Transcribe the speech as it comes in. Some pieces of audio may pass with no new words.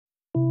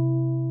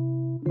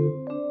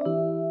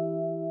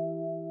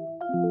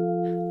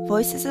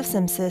Voices of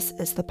SimSys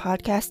is the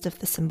podcast of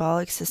the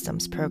Symbolic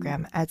Systems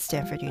program at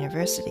Stanford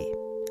University.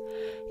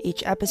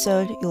 Each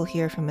episode, you'll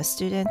hear from a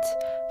student,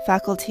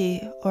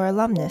 faculty, or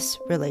alumnus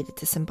related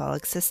to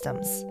symbolic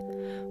systems,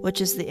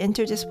 which is the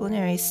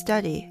interdisciplinary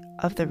study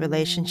of the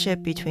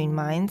relationship between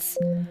minds,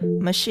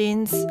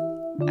 machines,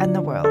 and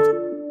the world.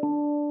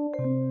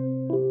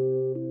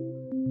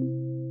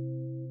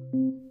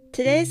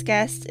 Today's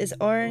guest is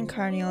Oren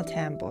Carniel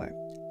Tambor,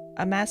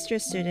 a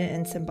master's student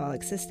in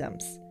symbolic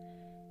systems.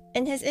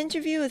 In his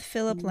interview with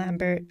Philip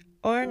Lambert,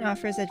 Oren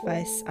offers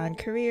advice on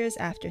careers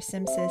after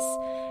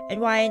SimSys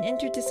and why an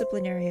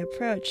interdisciplinary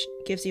approach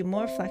gives you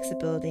more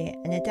flexibility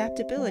and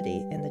adaptability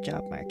in the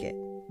job market.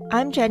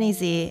 I'm Jenny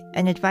Z,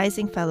 an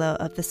advising fellow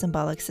of the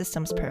Symbolic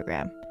Systems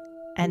program,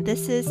 and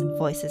this is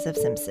Voices of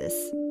SimSys.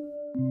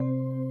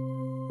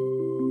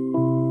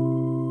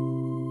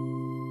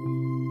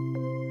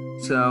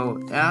 So,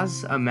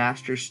 as a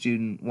master's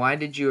student, why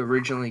did you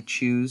originally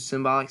choose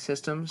symbolic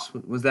systems?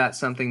 Was that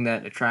something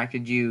that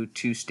attracted you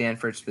to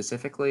Stanford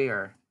specifically,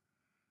 or?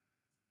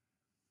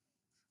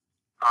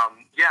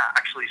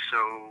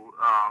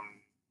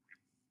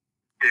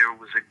 There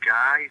was a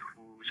guy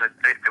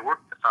I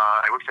worked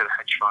at a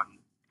hedge fund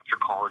after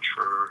college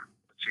for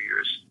 2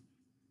 years,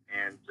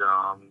 and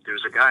there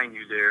was a guy I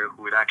knew there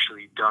who had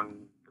actually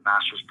done the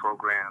master's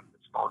program in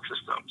symbolic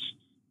systems.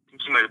 I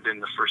think he might have been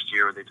the first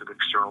year where they took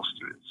external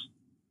students.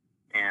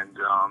 And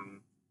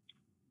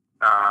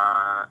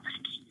I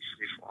think he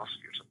studied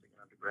philosophy or something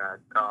in undergrad.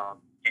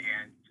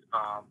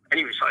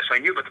 Anyway, so I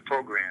knew about the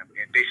program,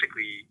 and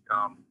basically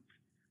around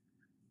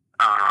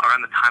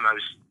the time I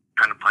was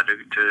trying to apply to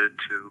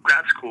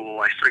grad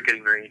school, I started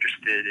getting very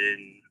interested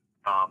in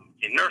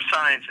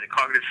neuroscience and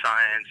cognitive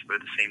science, but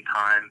at the same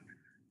time,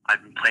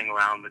 I've been playing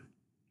around with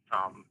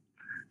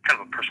kind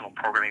of a personal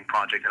programming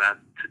project that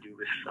had to do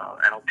with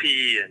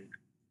NLP, and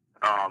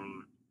I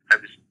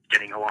was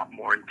getting a lot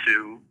more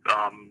into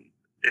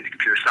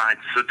computer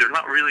science. So there are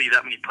not really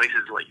that many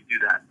places that let you do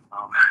that,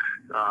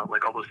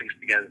 like all those things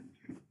together.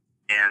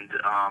 And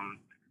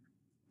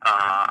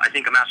I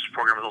think a master's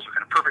program was also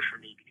kind of perfect for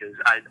me because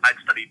I'd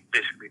studied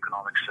basically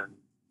economics and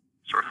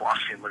sort of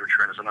philosophy and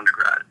literature as an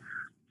undergrad.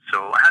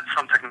 So I had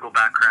some technical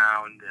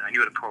background, and I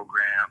knew how to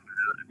program.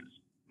 It was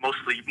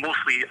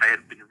mostly I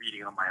had been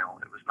reading on my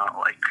own. It was not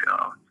like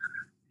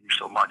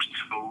so much.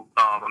 So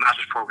a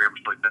master's program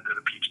was like better than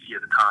a PhD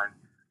at the time.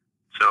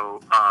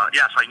 So, so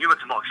I knew about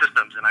symbolic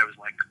systems, and I was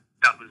like,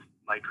 that was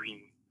my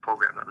dream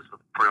program. That was the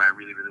program I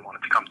really, really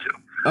wanted to come to.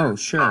 Oh,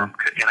 sure. And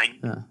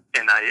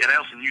I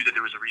also knew that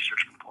there was a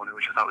research component,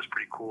 which I thought was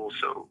pretty cool.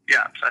 So, so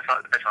I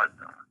thought.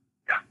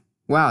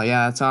 Wow,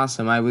 yeah, that's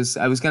awesome. I was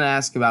going to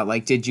ask about,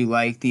 like, did you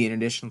like the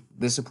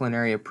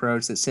interdisciplinary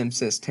approach that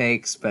SimSys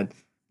takes? But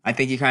I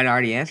think you kind of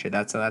already answered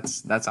that, so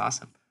that's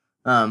awesome.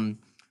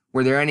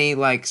 Were there any,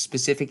 like,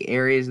 specific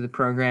areas of the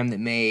program that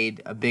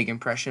made a big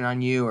impression on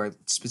you, or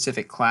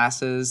specific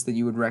classes that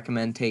you would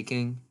recommend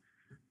taking?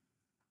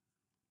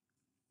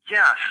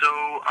 Yeah, so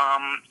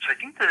I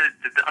think the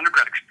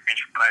undergrad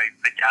experience, from what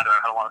I gather,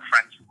 I had a lot of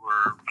friends who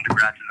were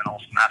undergrads and then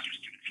also master's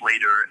students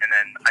later, and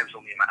then I was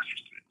only a master's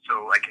student,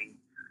 so I can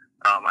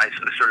I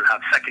sort of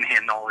have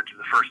secondhand knowledge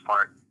of the first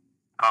part.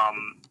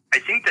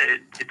 I think that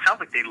it sounds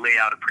like they lay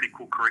out a pretty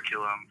cool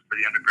curriculum for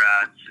the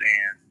undergrads,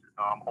 and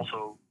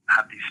also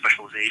have these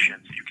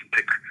specializations that you can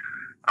pick,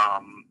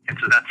 and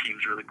so that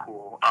seems really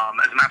cool.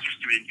 As a master's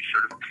student, you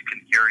sort of pick an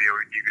area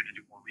where you get to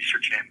do more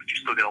research in, but you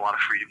still get a lot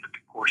of freedom to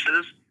pick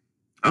courses.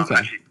 Okay.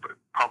 Actually,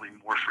 probably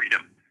more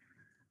freedom.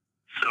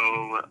 So,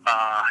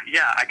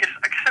 I guess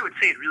I would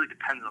say it really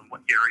depends on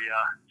what area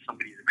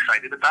somebody's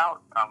excited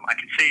about. I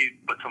can say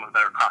what some of the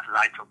better classes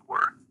I took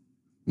were.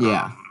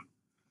 Yeah.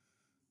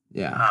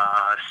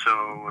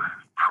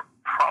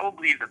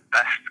 Probably the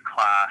best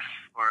class,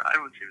 or I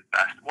would say the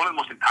best, one of the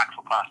most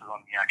impactful classes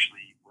on me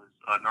actually was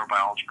a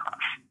neurobiology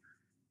class.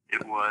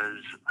 It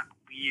was, I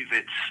believe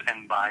it's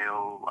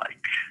NBio,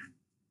 like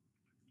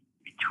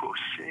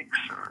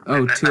 206 or...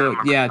 Oh,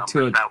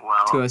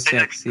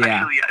 206,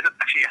 yeah.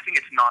 Actually, I think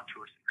it's not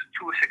 206.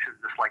 206 is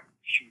this like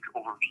huge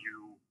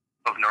overview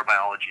of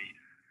neurobiology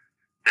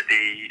that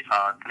they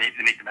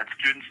make the med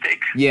students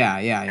take. Yeah.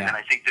 And then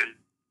I think there's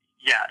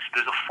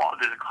a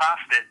class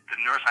that the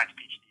neuroscience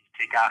PhDs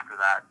take after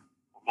that.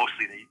 Well,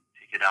 mostly they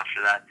take it after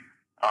that,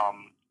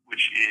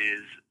 which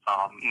is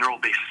neural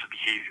basis of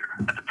behavior.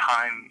 At the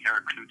time,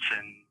 Eric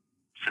Knudsen,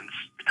 since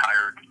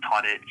retired,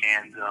 taught it,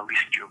 and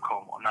Lisa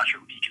Giacomo. I'm not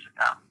sure who teaches it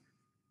now.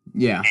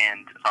 Yeah.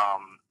 And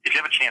if you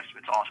have a chance,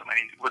 it's awesome. I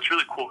mean, what's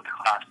really cool with the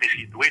class,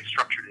 basically, the way it's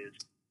structured is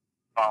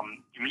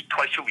you meet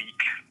twice a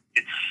week.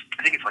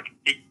 I think it's like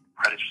 8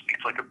 credits or something.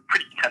 It's like a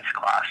pretty intense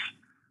class.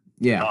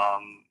 Yeah.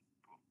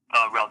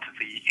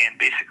 Relatively. And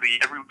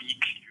basically, every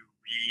week you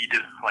read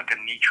like a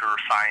nature or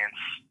science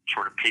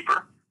sort of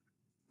paper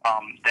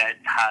that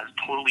has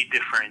totally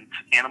different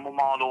animal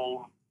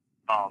model,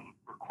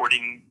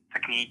 recording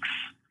techniques,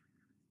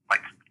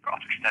 like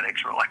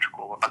genetics or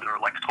electrical or other,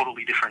 like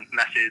totally different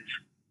methods,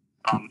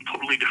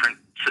 totally different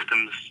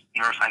systems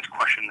neuroscience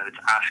question that it's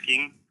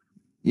asking,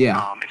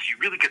 Yeah. And so you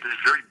really get this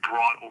very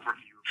broad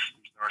overview of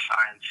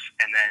neuroscience,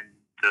 and then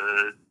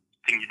the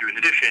thing you do in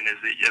addition is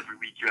that every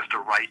week you have to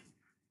write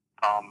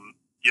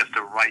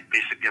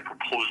basically a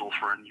proposal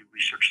for a new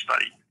research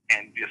study,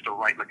 and you have to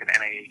write like an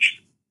NIH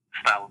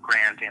style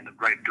grant and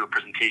do a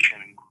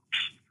presentation in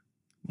groups.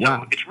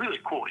 Wow. So it's really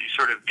cool. You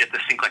sort of get to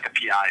think like a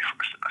PI for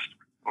a semester,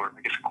 or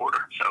I guess a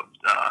quarter. So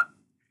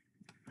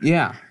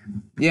yeah. so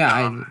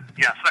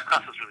that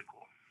class is really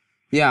cool.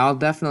 Yeah, I'll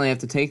definitely have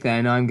to take that.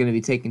 I know I'm going to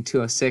be taking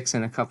 206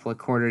 in a couple of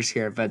quarters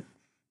here, but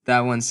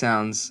that one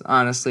sounds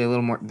honestly a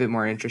bit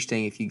more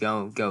interesting if you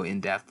go in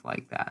depth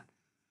like that.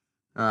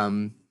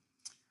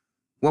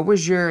 What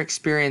was your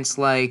experience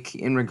like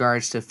in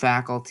regards to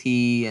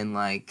faculty and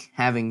like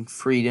having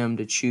freedom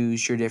to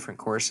choose your different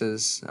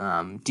courses?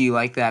 Do you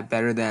like that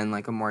better than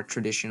like a more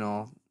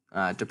traditional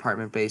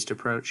department-based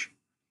approach?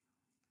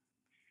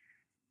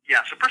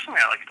 Yeah, so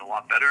personally, I like it a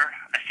lot better.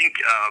 I think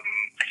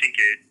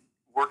it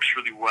works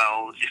really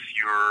well if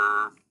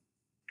you're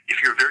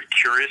very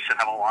curious and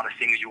have a lot of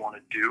things you want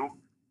to do,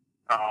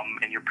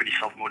 and you're pretty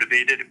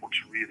self-motivated. It works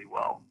really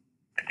well.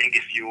 I think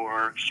if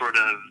you're sort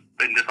of,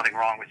 and there's nothing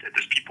wrong with it.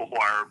 There's people who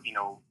are,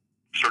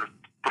 sort of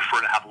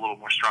prefer to have a little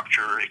more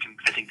structure. It can,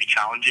 I think, be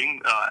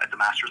challenging at the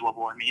master's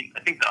level. I mean, I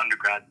think the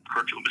undergrad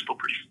curriculum is still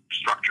pretty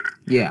structured.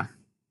 Yeah.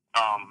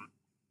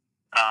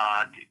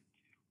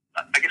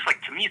 I guess, like,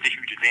 to me, it's a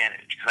huge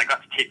advantage because I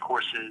got to take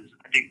courses.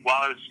 I think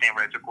while I was at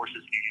Stanford, I took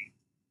courses in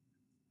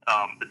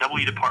the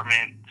WE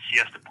department, the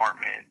CS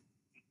department,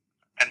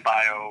 and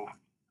bio,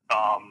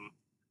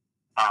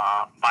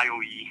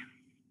 BioE,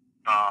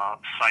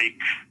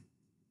 psych,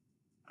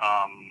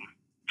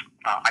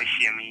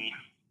 ICME.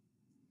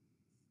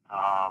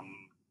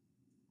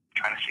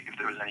 Trying to think if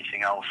there was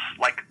anything else.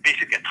 Like,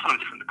 basically a ton of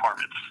different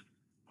departments.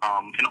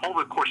 And all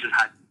the courses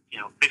had,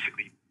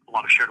 basically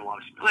shared a lot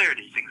of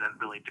similarities, things that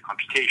relate to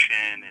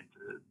computation and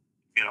to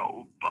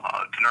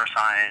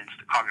neuroscience,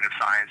 to cognitive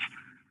science.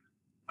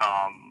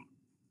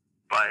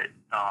 But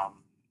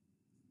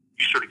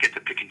you sort of get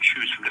to pick and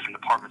choose from different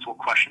departments what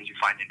questions you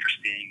find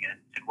interesting and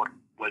what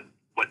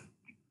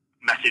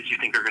methods you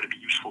think are going to be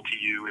useful to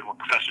you and what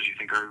professors you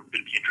think are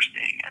going to be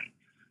interesting and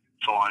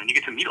so on. And you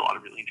get to meet a lot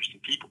of really interesting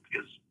people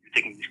because you're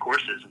taking these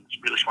courses and it's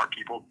really smart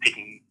people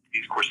taking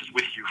these courses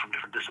with you from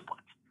different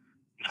disciplines.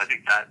 And so I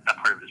think that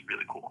part of it is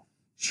really cool.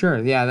 Sure,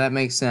 yeah, that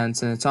makes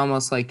sense, and it's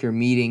almost like you're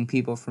meeting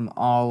people from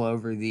all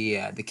over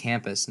the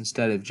campus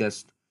instead of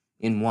just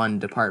in one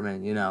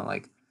department.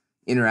 Like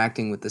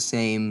interacting with the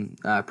same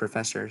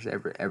professors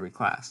every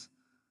class.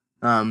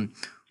 Yeah.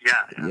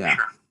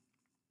 Sure.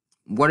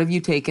 What have you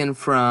taken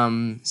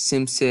from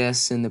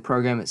SimSys and the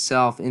program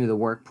itself into the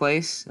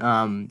workplace?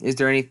 Is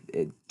there any?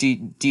 Do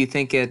you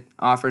think it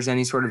offers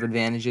any sort of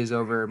advantages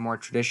over more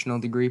traditional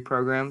degree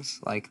programs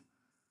like?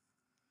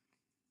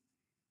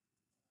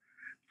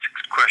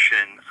 Good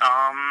question.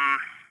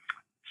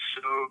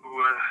 So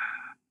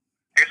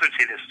I guess I'd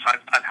say this. So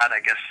I've had, I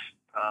guess,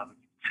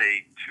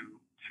 say two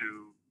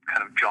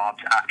kind of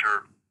jobs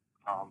after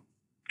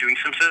doing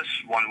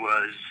SimSys. One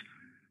was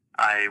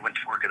I went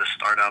to work at a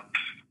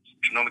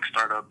genomic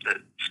startup that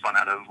spun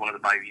out of one of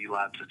the BioE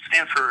labs at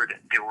Stanford.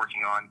 They were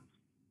working on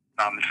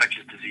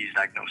infectious disease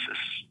diagnosis.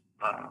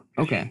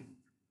 Okay.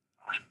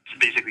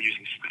 Basically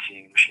using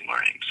sequencing and machine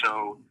learning.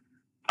 So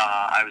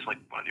I was like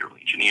one of the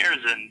early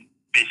engineers, and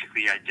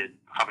basically I did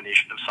a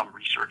combination of some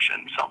research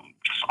and some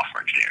just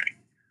software engineering.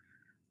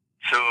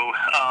 So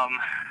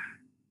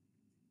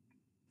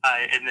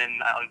and then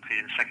I'll tell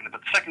you in a second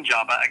about the second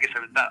job. I guess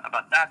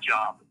about that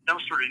job, that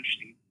was sort of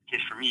interesting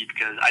case for me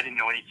because I didn't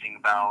know anything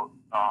about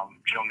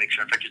genomics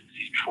or infectious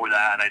disease before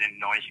that. I didn't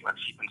know anything about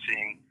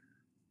sequencing.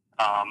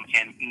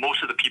 And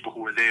most of the people who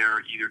were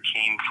there either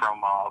came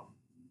from, I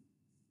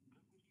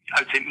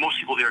would say most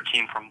people there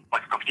came from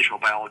like a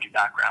computational biology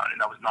background, and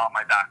that was not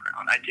my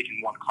background. I'd taken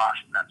one class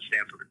in that at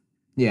Stanford.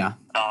 Yeah.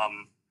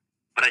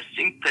 But I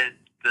think that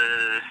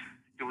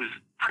it was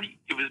pretty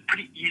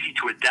easy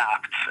to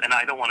adapt, and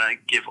I don't want to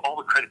give all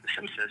the credit to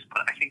SimSys,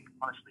 but I think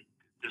honestly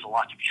there's a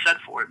lot to be said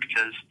for it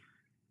because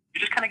you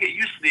just kind of get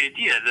used to the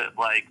idea that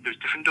like there's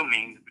different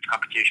domains in which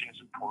computation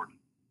is important.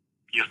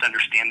 You have to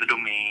understand the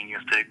domain. You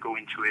have to go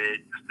into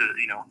it. But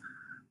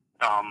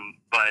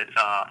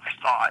I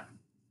thought,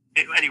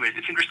 anyways,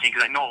 it's interesting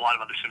because I know a lot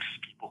of other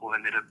SimSys people who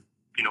ended up,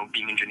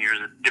 being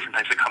engineers at different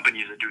types of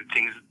companies that do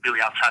things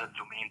really outside of the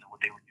domains of what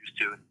they were used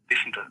to. And they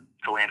seem to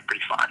land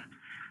pretty fun.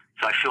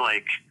 So I feel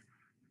like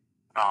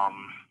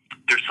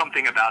there's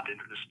something about the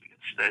interdisciplinary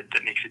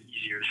that makes it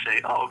easier to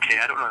say, oh, okay,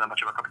 I don't know that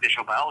much about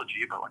computational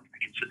biology, but like I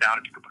can sit down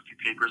and pick up a few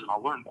papers and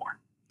I'll learn more.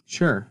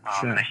 Sure.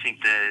 And I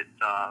think that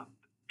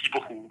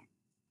people who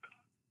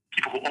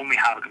only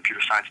have a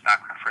computer science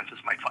background, for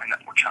instance, might find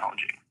that more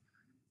challenging,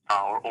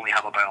 or only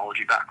have a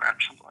biology background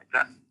or something like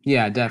that.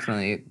 Yeah,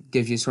 definitely. It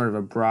gives you sort of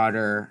a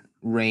broader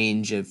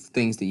range of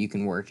things that you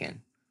can work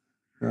in.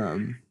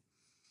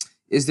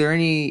 Is there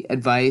any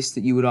advice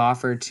that you would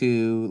offer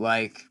to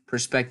like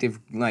prospective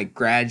like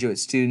graduate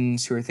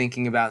students who are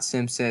thinking about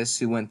SimSys,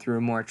 who went through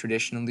a more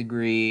traditional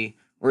degree,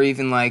 or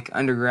even like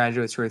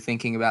undergraduates who are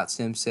thinking about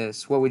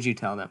SimSys? What would you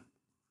tell them?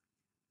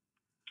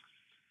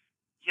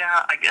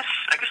 Yeah, I guess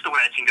the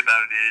way I think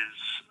about it is,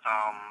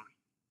 um,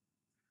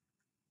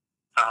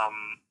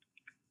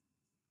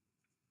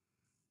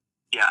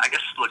 yeah, I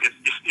guess look, if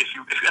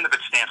you end up at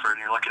Stanford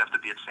and you're lucky enough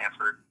to be at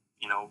Stanford,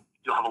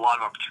 you'll have a lot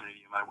of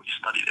opportunity no matter what you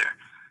study there.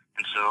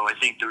 And so I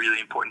think the really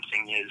important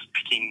thing is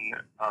picking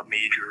a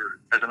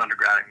major as an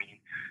undergrad. I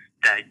mean,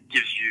 that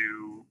gives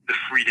you the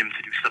freedom to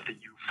do stuff that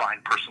you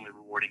find personally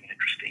rewarding and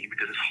interesting.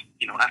 Because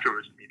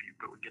afterwards maybe you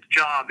go and get a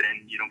job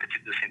and you don't get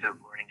to do the same type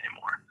of learning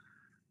anymore.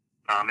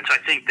 And so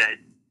I think that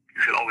you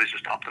should always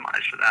just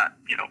optimize for that.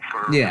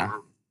 Yeah.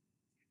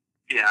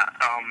 Yeah.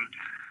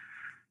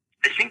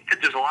 I think that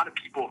there's a lot of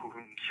people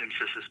whom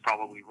SimSys is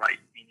probably right.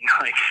 Meaning,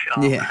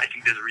 Yeah. I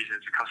think there's a reason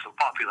it's become so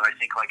popular. I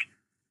think,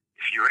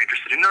 if you're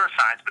interested in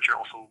neuroscience, but you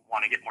also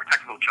want to get more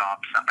technical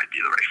jobs, that might be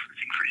the right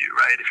thing for you,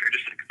 right? If you're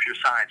interested in computer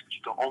science, but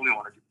you don't only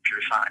want to do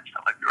computer science,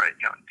 that might be right,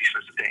 these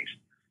sorts of things.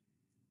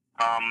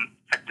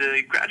 At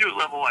the graduate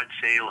level, I'd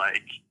say,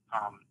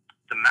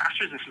 the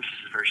master's in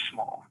SimSys is very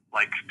small.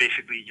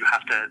 Basically, you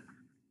have to,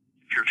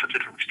 if you're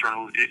accepted from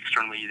externally,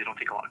 they don't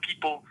take a lot of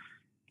people.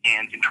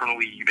 And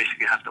internally, you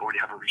basically have to already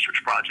have a research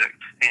project.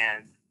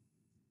 And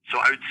so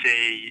I would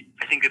say,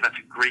 I think that that's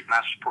a great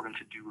master's program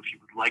to do if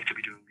you would like to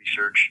be doing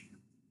research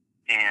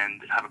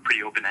and have a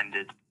pretty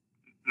open-ended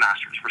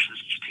master's versus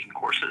just taking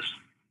courses.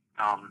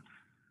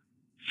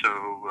 So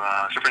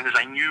for instance,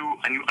 I knew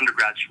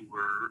undergrads who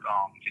were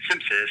in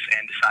SimSys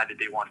and decided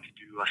they wanted to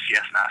do a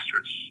CS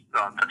master's.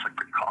 That's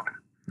pretty common.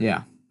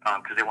 Yeah.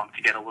 Because they wanted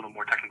to get a little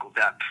more technical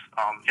depth.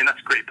 And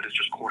that's great, but it's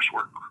just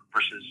coursework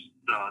versus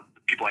the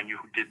people I knew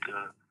who did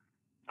the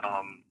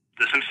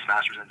SimSys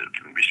Masters ended up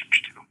doing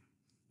research too.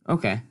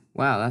 Okay.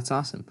 Wow, that's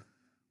awesome.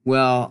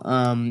 Well,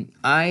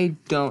 I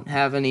don't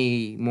have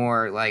any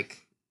more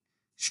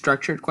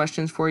structured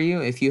questions for you.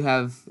 If you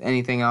have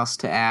anything else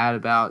to add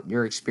about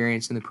your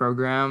experience in the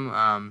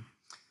program,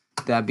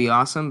 that'd be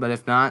awesome. But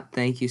if not,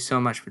 thank you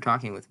so much for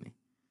talking with me.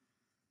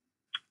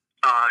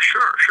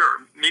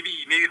 Sure. Maybe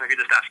if I could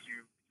just ask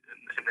you,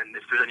 and then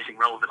if there's anything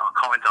relevant, I'll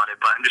comment on it.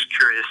 But I'm just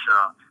curious,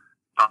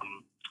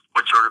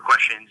 what sort of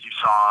questions you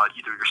saw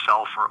either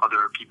yourself or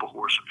other people who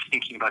were sort of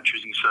thinking about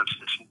choosing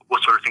SimSys.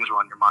 What sort of things were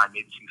on your mind?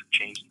 Maybe things have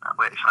changed in that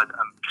way. So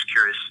I'm just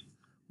curious.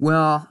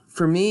 Well,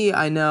 for me,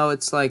 I know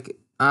it's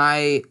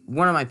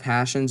one of my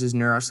passions is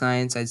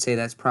neuroscience. I'd say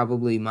that's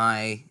probably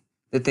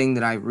the thing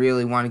that I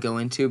really want to go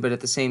into. But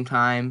at the same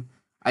time,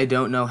 I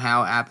don't know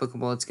how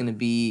applicable it's going to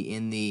be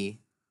in the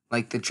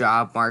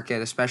job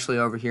market, especially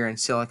over here in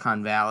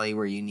Silicon Valley,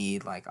 where you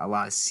need a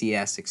lot of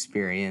CS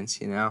experience,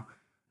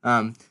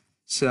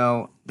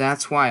 So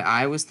that's why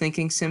I was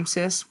thinking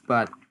SimSys,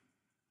 but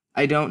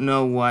I don't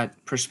know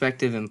what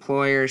prospective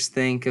employers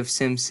think of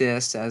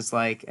SimSys as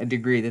a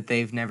degree that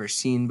they've never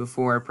seen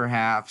before,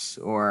 perhaps,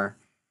 or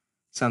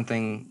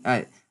something.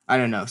 I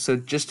don't know. So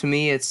just to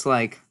me, it's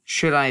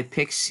should I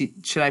pick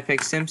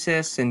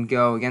SimSys and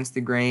go against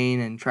the grain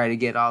and try to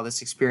get all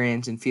this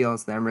experience in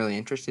fields that I'm really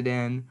interested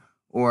in,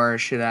 or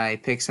should I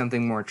pick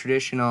something more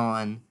traditional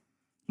and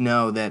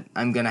know that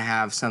I'm gonna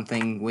have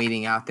something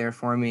waiting out there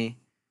for me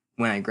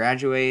when I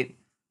graduate?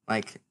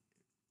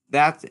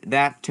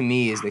 That to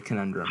me is the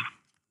conundrum.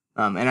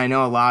 And I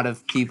know a lot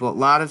of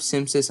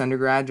SimSys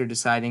undergrads are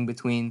deciding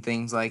between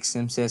things like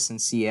SimSys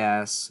and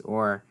CS,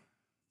 or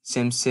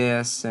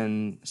SimSys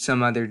and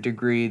some other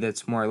degree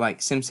that's more like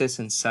SimSys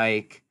and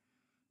Psych.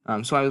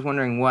 So I was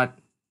wondering, what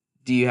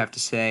do you have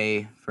to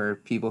say for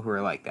people who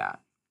are like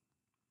that?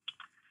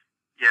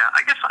 Yeah,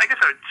 I guess I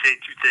would say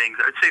two things.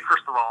 I would say,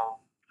 first of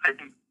all, I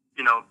think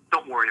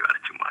don't worry about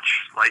it too much.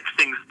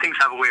 Things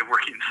have a way of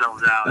working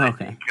themselves out. Okay. I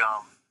think.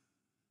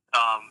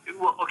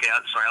 Well, okay.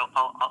 I'm sorry.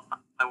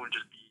 I wouldn't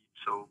just be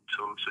so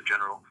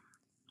general.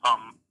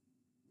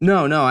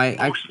 No, I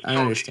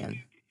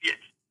understand.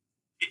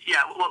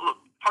 Yeah. Well, look.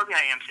 Partly,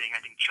 I am saying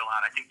I think chill out.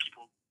 I think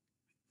people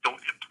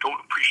don't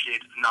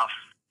appreciate enough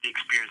the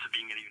experience of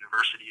being at a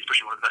university,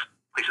 especially one of the best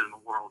places in the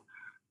world,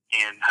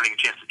 and having a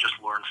chance to just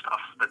learn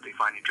stuff that they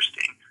find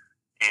interesting.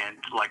 And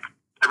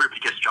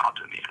everybody gets jobs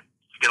in the end.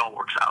 It all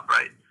works out,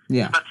 right?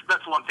 Yeah. So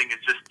that's one thing.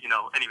 It's just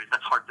anyways,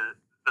 that's hard to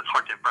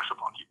impress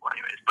upon people,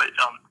 anyways. But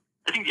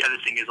I think the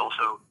other thing is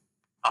also,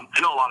 I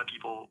know a lot of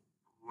people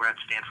who were at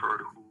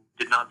Stanford who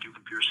did not do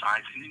computer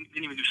science and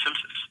didn't even do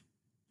SimSys,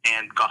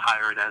 and got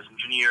hired as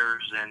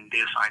engineers and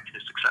data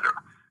scientists, etc.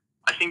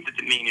 I think that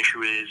the main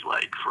issue is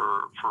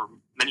for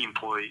many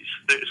employers,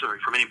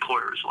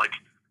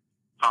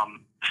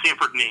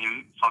 Stanford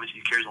name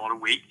obviously carries a lot of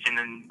weight, and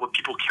then what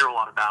people care a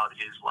lot about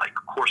is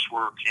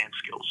coursework and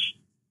skills.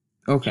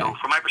 Okay. So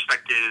from my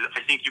perspective,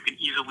 I think you can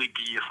easily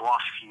be a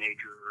philosophy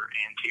major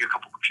and take a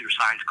couple computer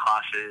science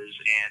classes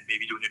and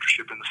maybe do an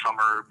internship in the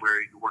summer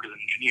where you work as an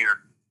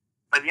engineer.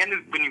 By the end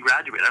of when you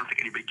graduate, I don't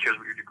think anybody cares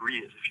what your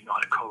degree is. If you know how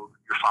to code,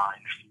 you're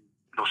fine. If you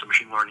know some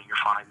machine learning, you're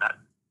fine. That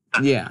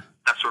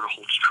sort of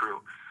holds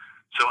true.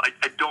 So I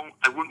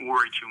wouldn't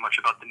worry too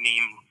much about the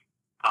name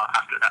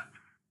after that.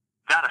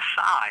 That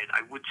aside,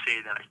 I would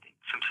say that I think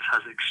SimSys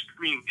has an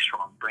extremely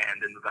strong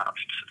brand in the Valley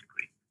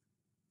specifically.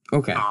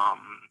 Okay.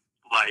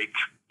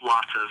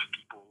 Lots of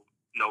people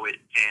know it,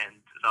 and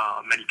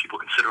many people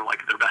consider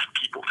like their best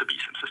people to be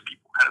Simsys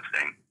people, kind of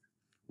thing.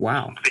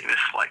 Wow.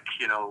 Famous, like,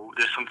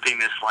 there's some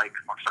famous, like,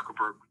 Mark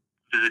Zuckerberg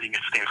visiting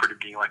at Stanford and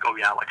being like, oh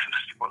yeah, like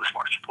Simsys people are the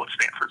smartest people at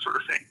Stanford, sort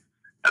of thing.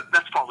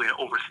 That's probably an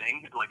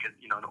overthing, like an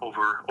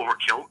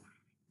overkill.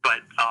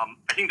 But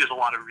I think there's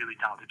a lot of really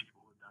talented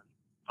people who have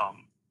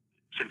done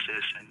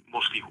Simsys, and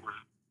mostly who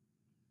have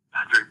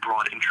had very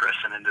broad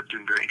interests and ended up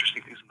doing very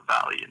interesting things in the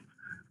Valley. And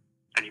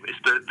anyways,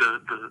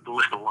 the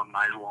list of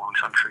alumni is long,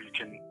 so I'm sure you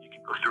can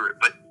go through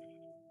it. But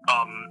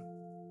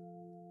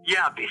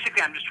yeah,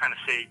 basically, I'm just trying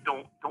to say,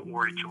 don't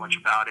worry too much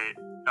about it.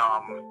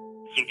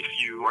 I think if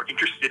you are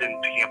interested in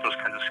picking up those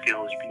kinds of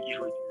skills, you can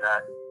easily do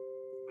that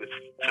with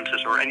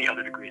Simsys or any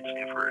other degree at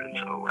Stanford, and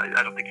so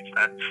I don't think it's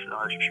that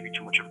should be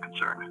too much of a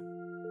concern.